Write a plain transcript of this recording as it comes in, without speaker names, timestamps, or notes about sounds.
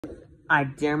I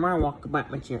dare my walk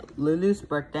back with you. Lulu's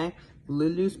birthday.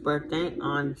 Lulu's birthday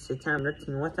on September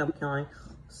 13th. What's up, Kelly?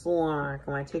 So,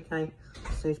 come on, take Kelly.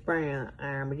 So, spring,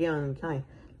 I'm young, Kelly.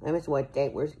 Let me see what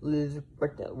date. Where's Lulu's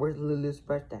birthday? Where's Lulu's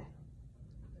birthday?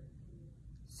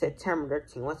 September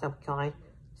 13th. What's up, Kelly?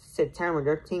 September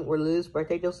 13th. Where's Lulu's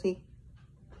birthday, Josie?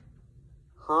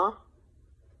 Huh?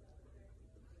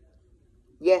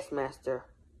 Yes, master.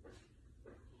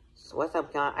 So, what's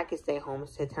up, Kelly? I can stay home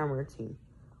September 13th.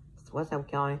 So, what's up,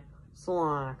 Kelly? So,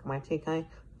 come on, take Kelly.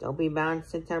 Don't be bound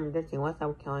September 13th. What's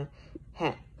up, Kelly?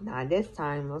 Hey, not this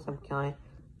time. What's up, Kelly?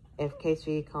 If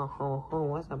KC call home,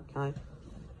 what's up, Kelly?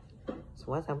 So,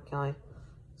 what's up, Kelly?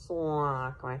 So,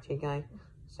 come on, take Kelly.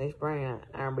 So, spring,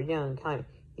 I'm young, Kelly.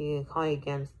 You can call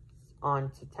again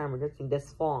on September 13th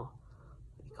this fall.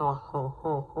 You call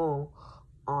home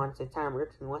on September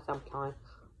 13th. What's up, Kelly?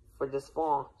 For this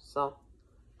fall. So,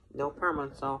 no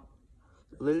problem. So,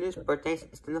 Lulu's birthday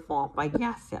is in the fall. But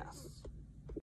yes.